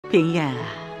冰燕啊，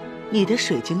你的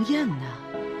水晶燕呢？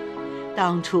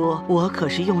当初我可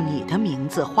是用你的名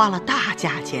字花了大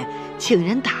价钱请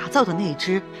人打造的那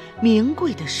只名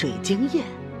贵的水晶燕，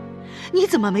你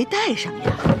怎么没带上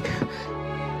呀？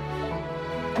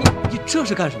你这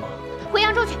是干什么？回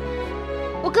扬州去！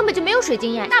我根本就没有水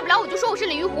晶燕，大不了我就说我是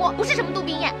李玉湖，不是什么杜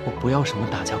冰燕。我不要什么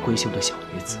大家闺秀的小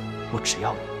女子，我只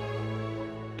要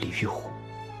李玉湖。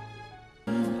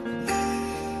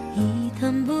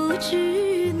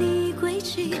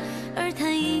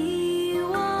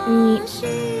你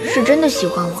是真的喜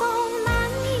欢我？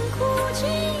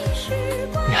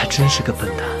你还真是个笨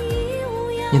蛋！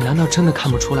你难道真的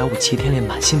看不出来我齐天烈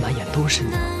满心满眼都是你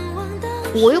吗？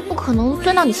我又不可能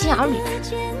钻到你心眼里。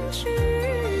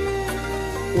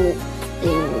我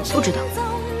不知道。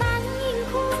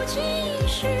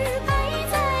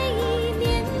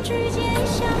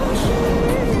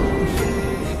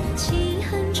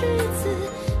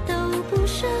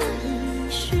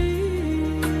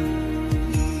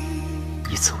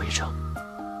以此为证。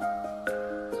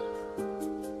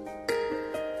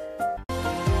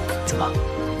怎么，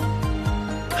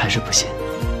还是不信？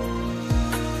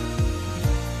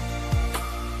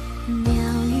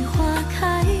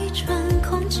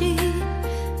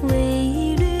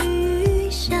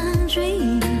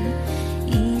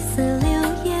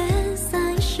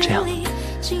这样，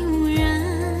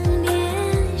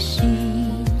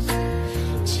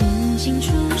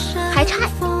还差。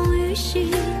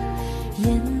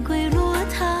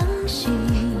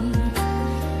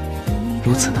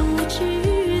如此呢？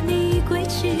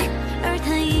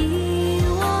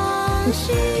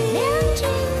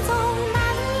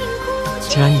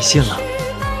既然你信了，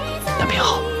那便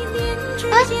好。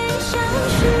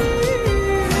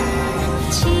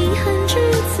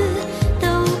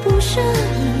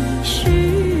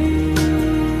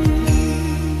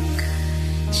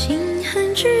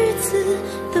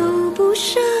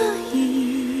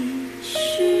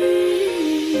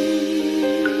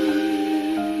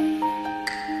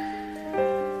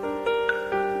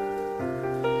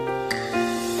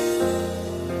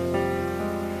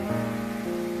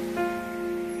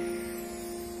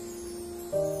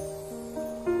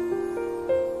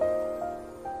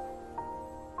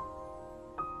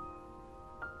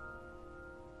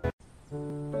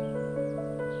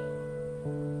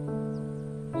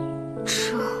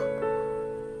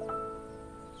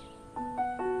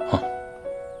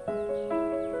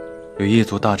与异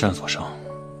族大战所伤，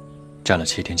战了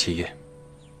7天7夜，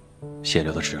血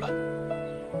流的直了。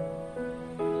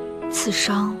此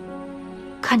伤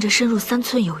看着深入3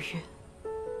寸有余，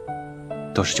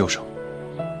都是旧伤。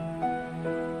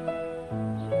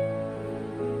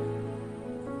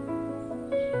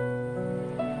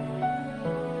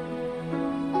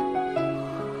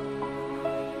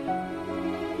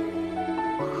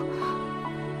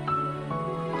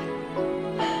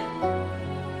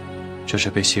这是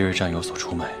被昔日战友所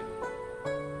出卖，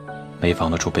没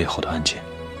防得住背后的暗箭。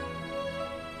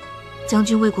将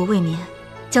军为国为民，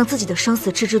将自己的生死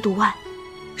置之度外，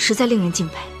实在令人敬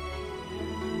佩。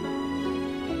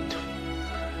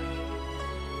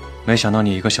没想到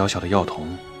你一个小小的药童，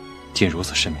竟如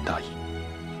此深明大义。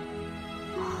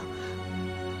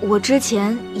我之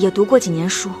前也读过几年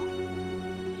书。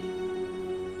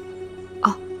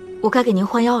哦，我该给您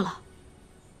换药了。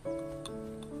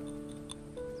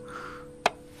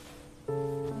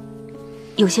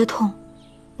有些痛，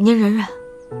您忍忍。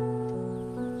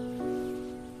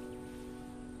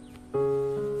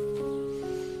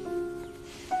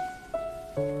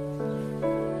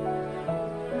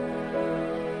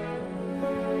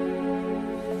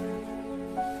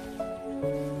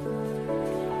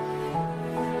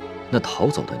那逃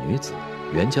走的女子，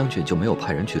袁将军就没有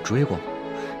派人去追过吗？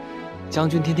将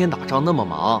军天天打仗那么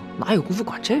忙，哪有功夫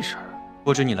管这事儿？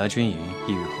不知你来军营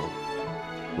意欲何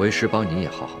物？为师帮你也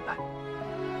好好来。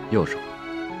右手。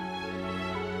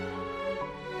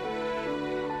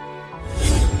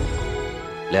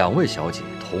2位小姐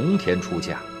同天出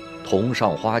嫁，同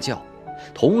上花轿，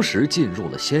同时进入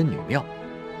了仙女庙，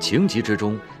情急之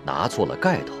中拿错了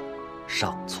盖头，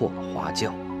上错了花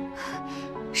轿。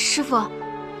师傅，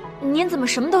您怎么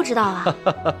什么都知道啊？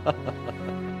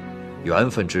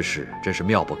缘分之事真是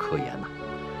妙不可言呐。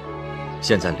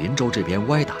现在林州这边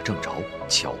歪打正着，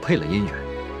巧配了姻缘。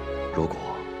如果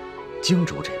荆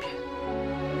州这边，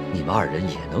你们2人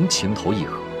也能情投意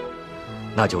合，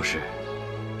那就是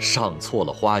上错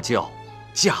了花轿，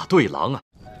嫁对郎啊！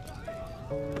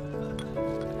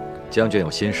将军有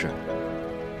心事。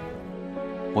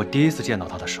我第一次见到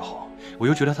他的时候，我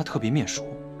又觉得他特别面熟。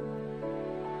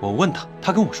我问他，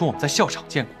他跟我说我们在校场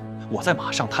见过，我在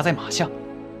马上，他在马下。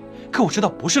可我知道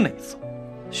不是那一次，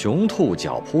雄兔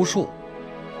脚扑树，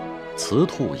雌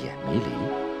兔眼迷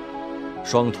离。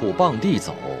双兔傍地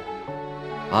走，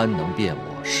安能辨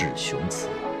我是雄雌？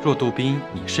若杜宾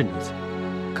你是女子，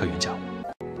可原嫁我。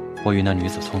我与那女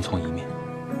子匆匆一面，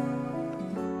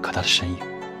可她的身影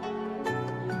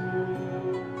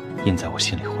印在我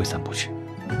心里挥散不去。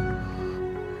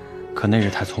可那日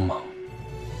太匆忙，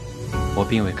我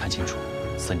并未看清楚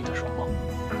此女的容貌。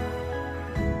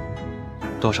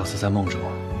多少次在梦中，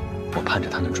我盼着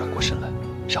她能转过身来，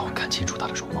让我看清楚她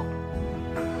的容貌。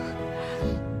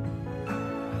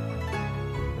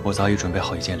我早已准备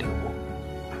好一件礼物，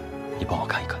你帮我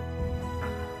看一看。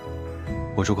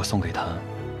我如果送给她，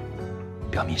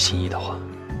表明心意的话，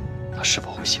她是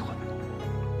否会喜欢？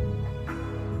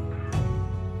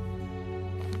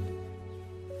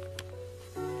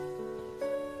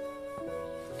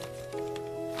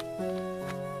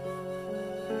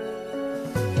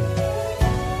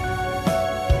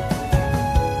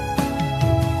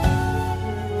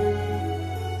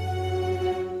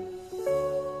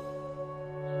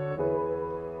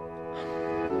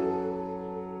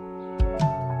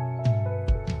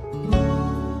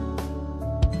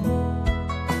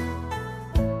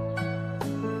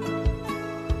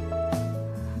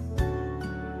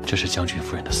这是将军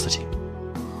夫人的丝巾。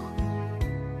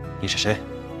你是谁？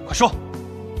快说！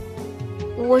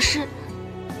我是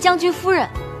将军夫人。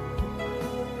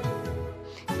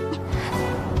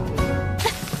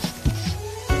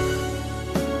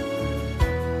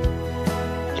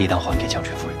理当还给将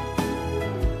军夫人。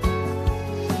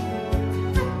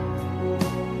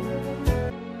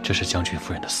这是将军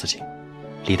夫人的丝巾，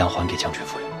理当还给将军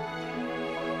夫人。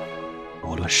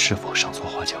无论是否上错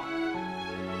花轿，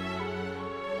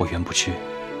我原不屈，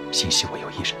心系我有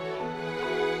一人，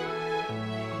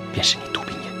便是你杜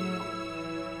冰燕。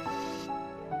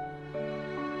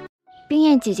冰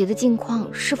燕姐姐的近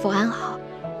况是否安好？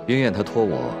冰燕她托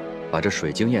我把这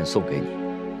水晶燕送给你，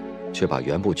却把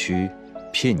原不屈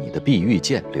聘你的碧玉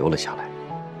剑留了下来。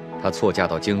她错嫁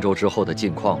到荆州之后的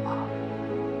近况嘛，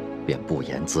便不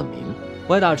言自明。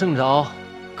歪打正着，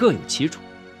各有其主，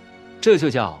这就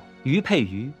叫鱼配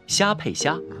鱼，虾配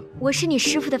虾。我是你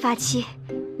师傅的发妻。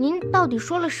您到底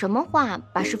说了什么话，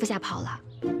把师傅吓跑了？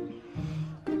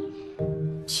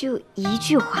就一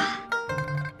句话。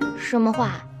什么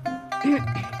话？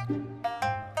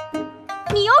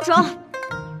你有种，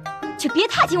就别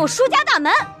踏进我舒家大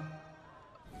门！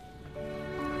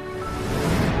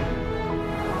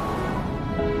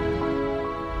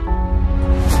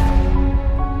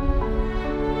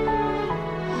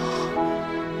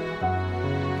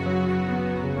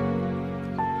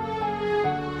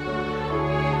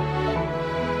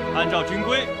按照军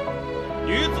规，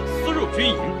女子私入军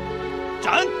营，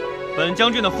斩！本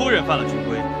将军的夫人犯了军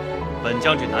规，本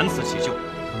将军难辞其咎。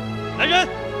来人，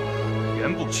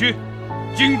原不屈，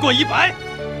军棍100。